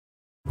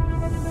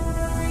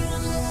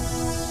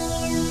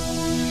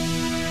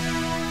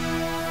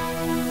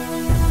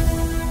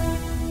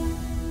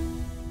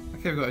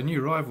Okay, we've got a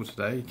new arrival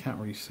today. You can't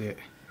really see it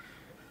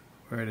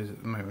where it is at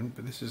the moment,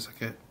 but this is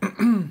like a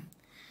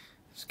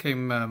this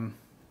came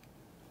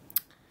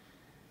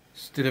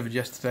it's delivered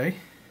yesterday.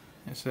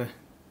 It's a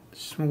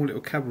small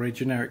little Cabaret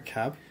generic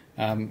cab.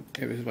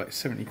 It was like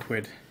 70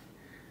 quid,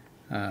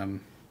 and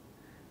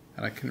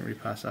I couldn't really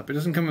pass it up. It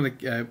doesn't come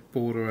with a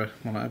board or a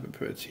monitor, but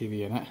put a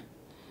TV in it.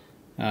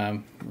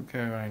 We'll go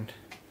around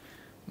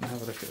and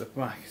have a look at the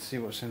back and see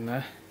what's in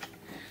there.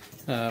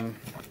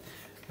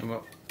 And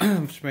what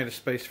I've just made a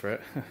space for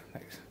it.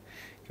 Thanks.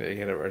 Gotta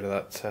get rid of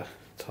that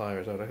tyre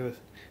as well. Look at the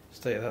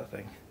state of that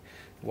thing.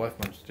 The wife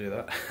managed to do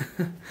that.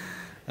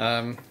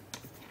 We'll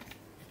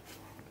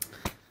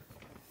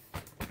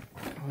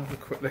have a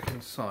quick look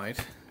inside.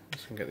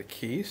 Just gonna get the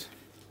keys.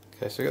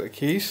 Okay, so I got the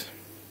keys.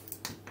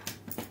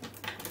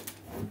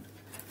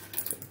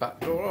 Take the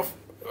back door off.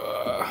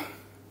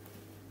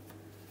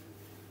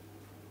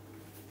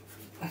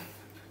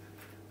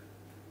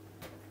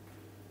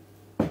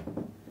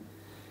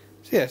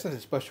 So yeah, it's nothing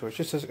special. It's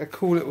just a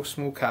cool little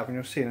small cab, and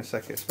you'll see in a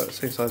second. It's about the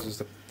same size as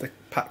the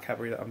Pac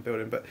Cabaret that I'm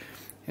building, but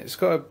it's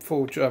got a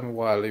full Jamma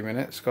wire loom in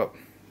it. It's got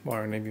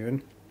wiring loom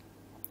in.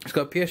 It's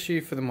got a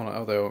PSU for the monitor,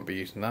 although I won't be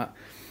using that.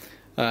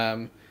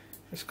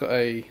 It's got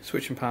a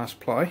switch and power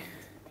supply.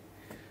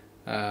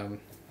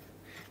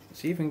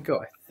 It's even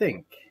got, I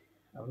think,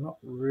 I've not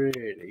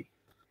really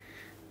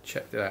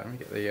checked it out. Let me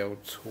get the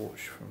old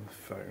torch from the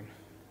phone.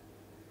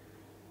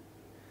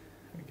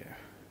 There we go.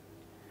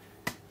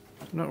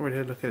 I've not really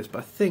had a look at this, but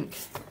I think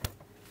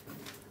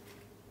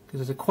because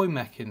there's a coin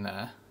mech in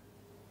there,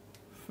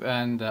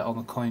 and on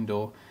the coin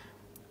door,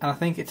 and I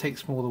think it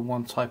takes more than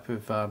one type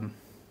of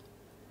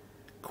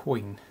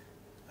coin,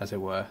 as it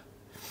were.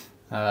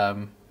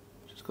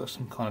 It's got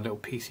some kind of little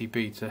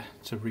PCB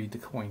to read the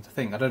coins. I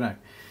think, I don't know.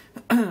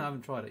 I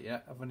haven't tried it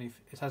yet.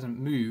 It hasn't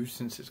moved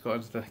since it's got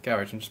into the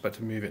garage. I'm just about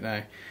to move it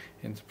now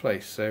into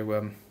place. So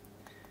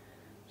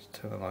just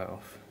turn the light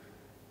off.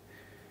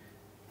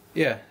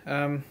 Yeah,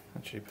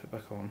 actually put it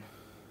back on.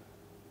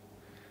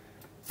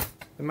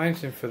 The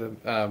mounting for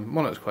the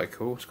monitor is quite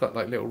cool. It's got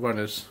like little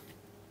runners,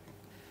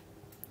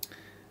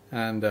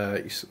 and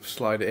you sort of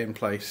slide it in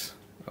place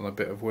on a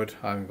bit of wood.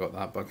 I haven't got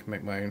that, but I can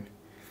make my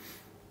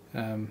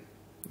own.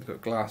 We've got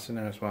glass in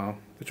there as well.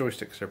 The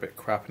joysticks are a bit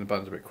crap and the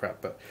buttons are a bit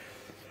crap, but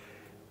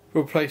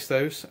we'll replace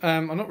those.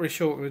 I'm not really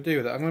sure what I'm going to do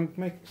with that. I'm going to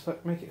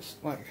make it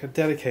like a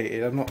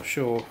dedicated, I'm not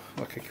sure,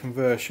 like a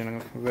conversion. I'm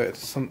going to convert it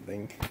to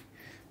something,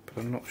 but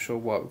I'm not sure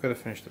what. We've got to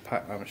finish the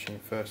Pac-Man machine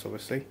first,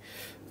 obviously.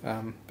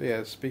 But yeah,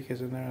 the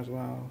speakers in there as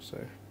well,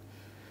 so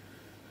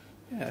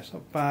yeah, it's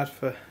not bad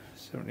for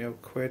 70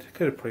 odd quid.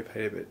 Could have probably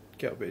paid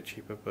get a bit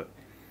cheaper, but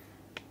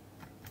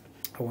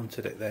I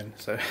wanted it then,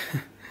 so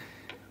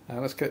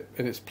let's get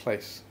in its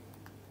place.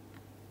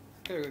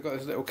 Okay, we've got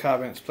this little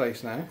cab in its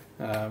place now.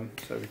 So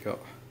we've got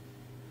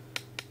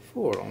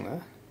 4 along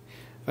there.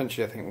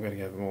 Eventually I think we're going to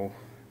get them all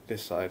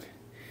this side.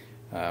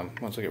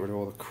 Once I get rid of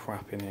all the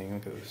crap in here,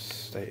 look at the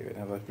state of it,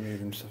 have I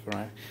moving stuff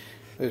around.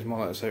 Those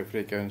monitors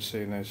hopefully going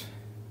soon,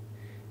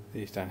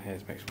 these down here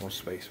to make some more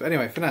space. But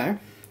anyway, for now,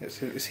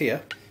 it's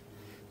here.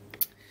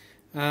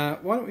 Why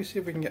don't we see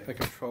if we can get the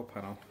control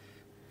panel.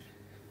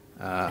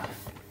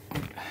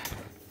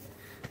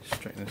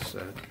 Straighten this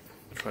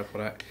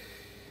tripod out.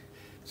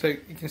 So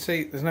you can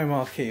see there's no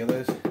marquee. I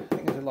think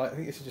there's a light. I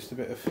think this is just a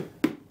bit of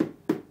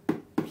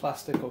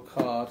plastic or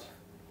card.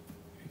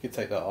 You could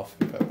take that off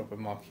and put a proper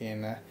marquee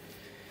in there.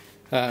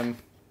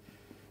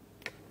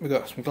 We've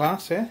got some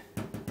glass here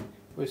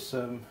with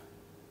some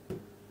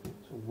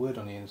wood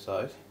on the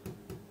inside,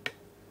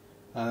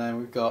 and then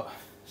we've got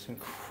some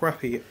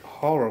crappy,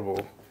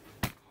 horrible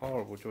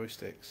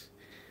joysticks.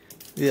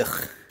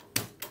 Ugh,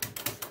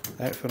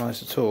 they don't feel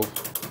nice at all.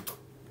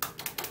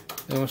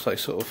 They're almost like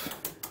sort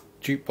of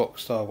jukebox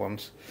style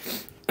ones.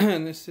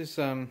 And this is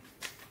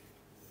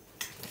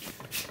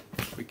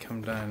we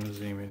come down and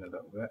zoom in a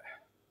little bit.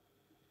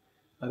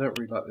 I don't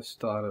really like this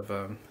style of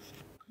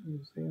you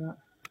see that?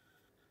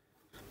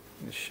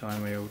 Just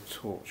shine my old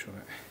torch on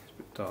it. It's a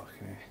bit dark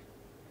in here.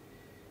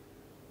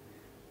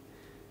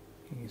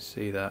 You can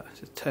see that.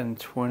 It's a 10,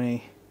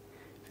 20,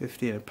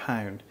 50 and a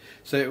pound.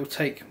 So it will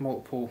take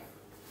multiple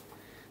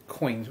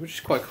coins, which is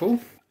quite cool.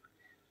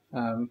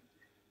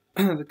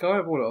 The guy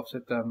I bought it off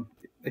said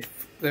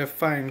they were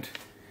found,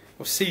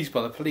 or seized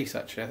by the police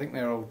actually. I think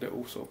they're old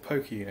little sort of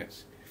poker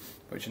units,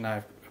 which are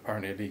now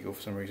apparently illegal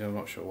for some reason, I'm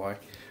not sure why.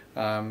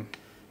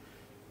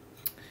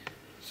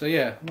 So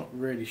yeah, I'm not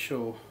really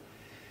sure.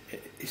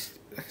 It's,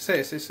 like I say,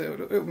 it's a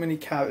little mini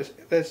cab.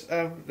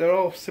 There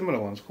are similar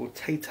ones called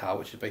Tato,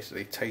 which is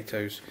basically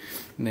Tato's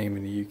name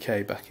in the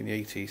UK back in the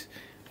 80s.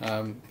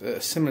 That are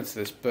similar to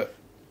this, but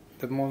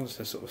the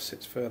monster sort of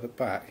sits further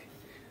back.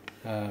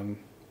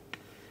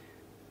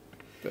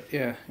 But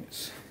yeah,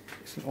 it's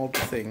an odd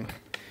thing,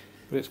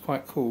 but it's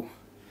quite cool.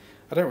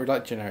 I don't really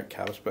like generic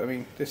cabs, but I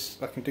mean,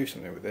 I can do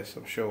something with this,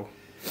 I'm sure.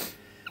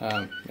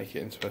 Make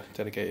it into a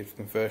dedicated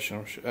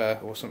conversion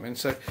or something.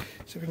 So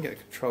if we can get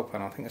the control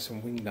panel, I think there's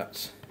some wing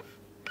nuts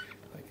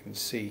I can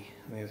see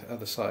on the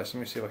other side. So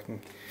let me see if I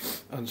can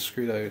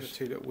unscrew those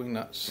 2 little wing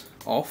nuts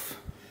off.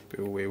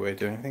 Be a weird way of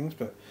doing things,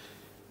 but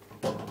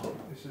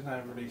this is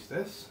now released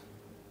this.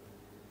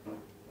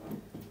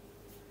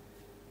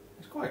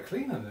 It's quite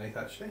clean underneath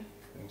actually,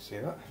 you can see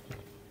that.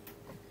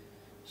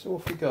 So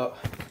what have we got?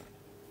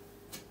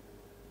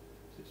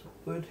 Is it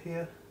wood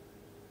here?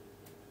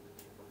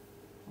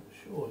 Not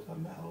sure, is that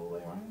metal all the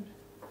way around?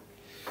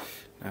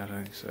 No, I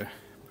don't think so.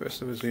 Put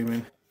a zoom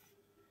in.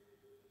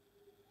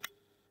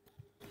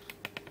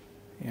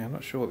 Yeah, I'm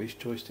not sure what these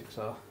joysticks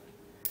are.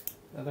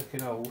 They're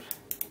looking old.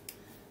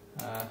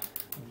 I've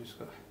just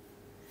got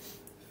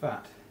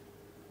fat.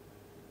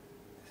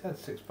 It's had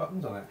 6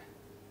 buttons on it,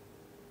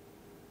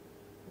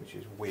 which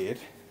is weird.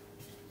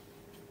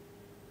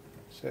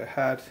 So it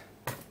had,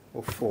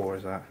 or 4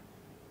 is that?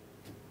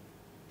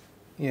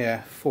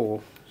 Yeah,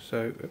 4.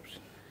 So, oops.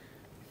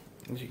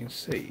 As you can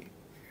see,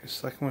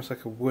 it's like almost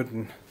like a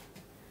wooden.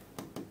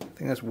 I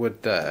think there's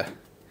wood there,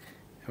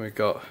 and we've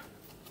got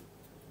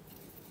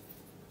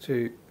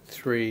 2,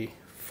 3,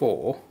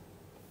 4.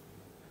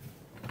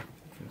 You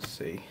can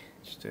see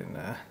just in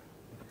there,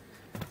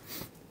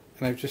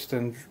 and I've just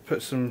then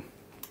put some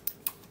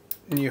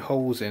new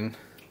holes in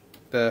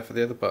there for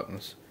the other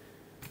buttons.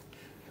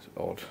 It's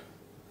odd.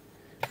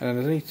 And then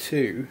there's only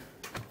 2.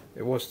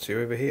 It was 2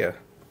 over here.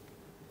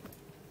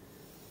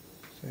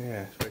 So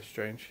yeah, it's very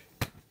strange.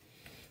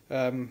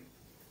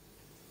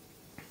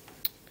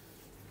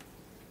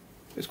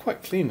 It's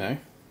quite clean though.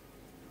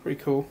 Pretty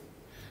cool.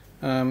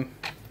 Go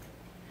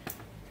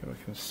back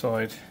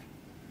inside.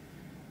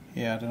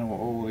 Yeah, I don't know what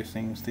all these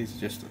things. These are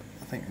just.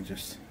 I think they're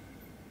just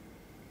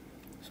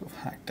sort of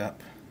hacked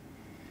up.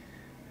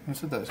 I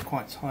said that it's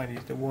quite tidy.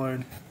 The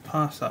wiring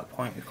past that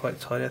point is quite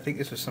tidy. I think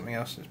this is something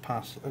else that's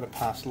past in a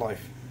past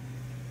life.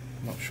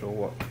 I'm not sure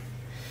what.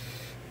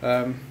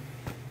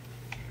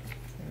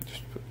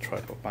 Just put the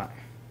tripod back.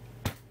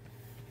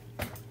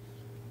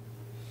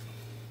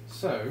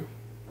 So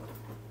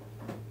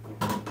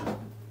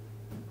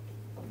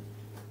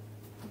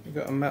you've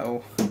got a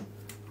metal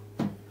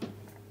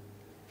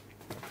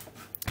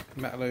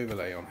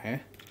overlay on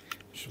here,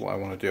 which is what I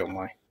want to do on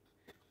my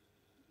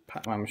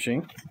Pac-Man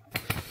machine.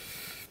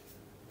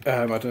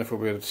 I don't know if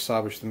we'll be able to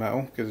salvage the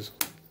metal because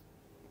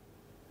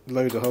there's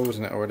loads of holes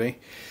in it already.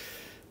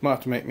 Might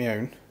have to make my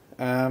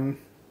own.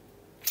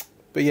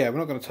 But yeah, we're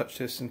not going to touch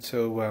this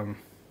until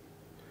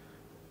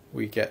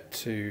we get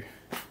to,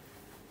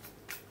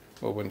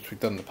 well, once we've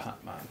done the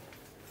Pac-Man.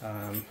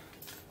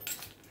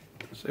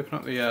 Let's open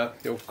up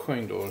the old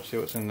coin door and see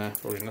what's in there.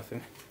 Probably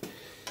nothing.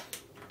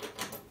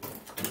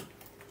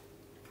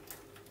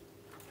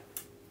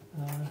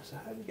 So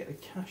how do you get the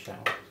cash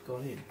out? It's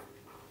gone in.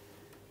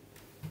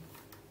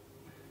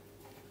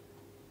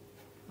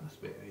 That's a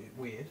bit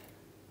weird.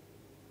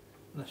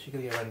 Unless you're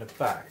going to go around the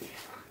back.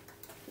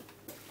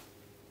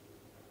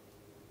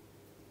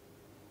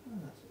 Oh,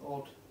 that's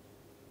odd.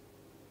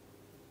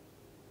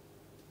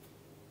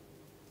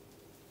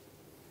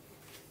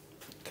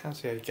 Can't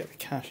see how you get the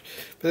cash.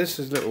 But this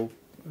is a little,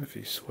 if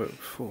you saw it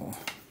before,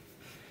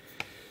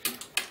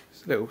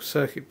 it's a little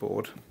circuit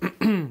board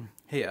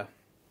here.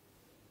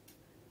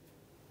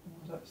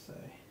 What does that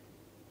say?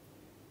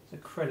 It's a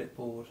credit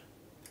board.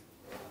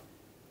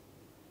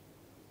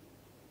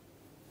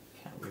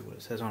 Can't read what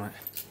it says on it.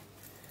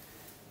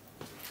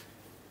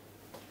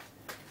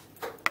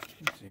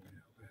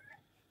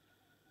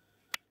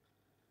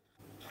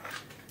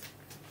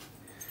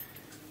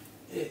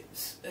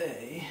 It's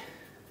a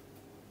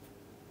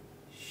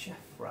Chef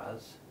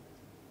Raz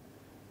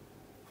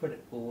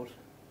credit board.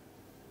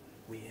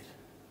 Weird.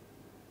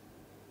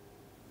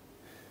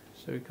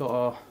 So we've got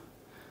our,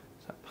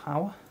 is that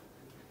power?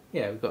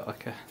 Yeah, we've got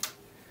like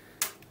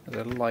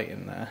there's a light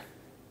in there,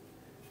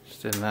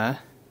 just in there.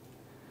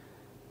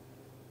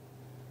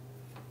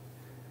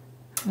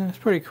 Yeah, it's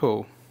pretty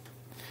cool.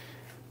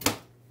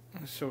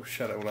 Let's sort of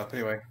shut it all up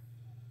anyway.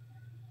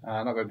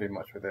 I'm not going to do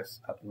much with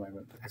this at the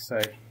moment. Like I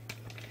say,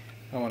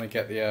 I want to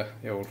get the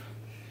old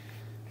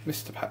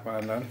Mr.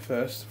 Pac-Man done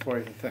first before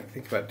I even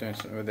think about doing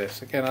something with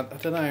this. Again, I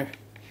don't know. I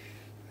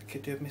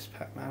could do a Miss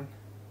Pac-Man.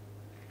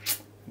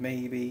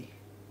 Maybe.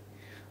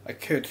 I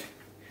could.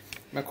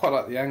 I quite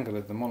like the angle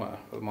of the monitor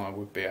that the monitor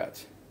would be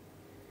at,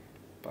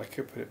 but I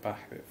could put it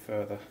back a bit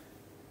further.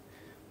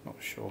 Not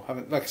sure.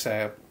 Like I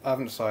say, I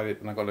haven't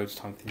decided, and I've got loads of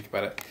time to think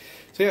about it.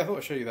 So yeah, I thought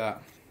I'd show you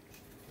that.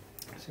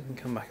 See if we can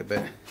come back a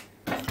bit.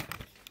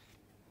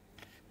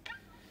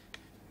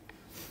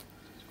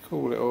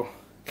 Cool little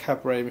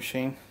Cabaret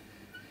machine.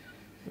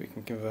 We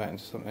can convert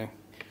into something.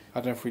 I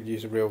don't know if we'd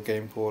use a real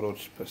game board or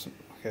just put some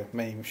like a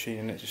main machine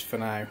in it just for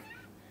now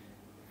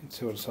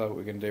until we decide what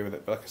we're going to do with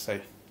it. But like I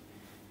say,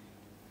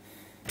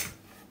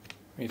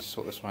 we need to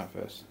sort this one out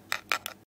first.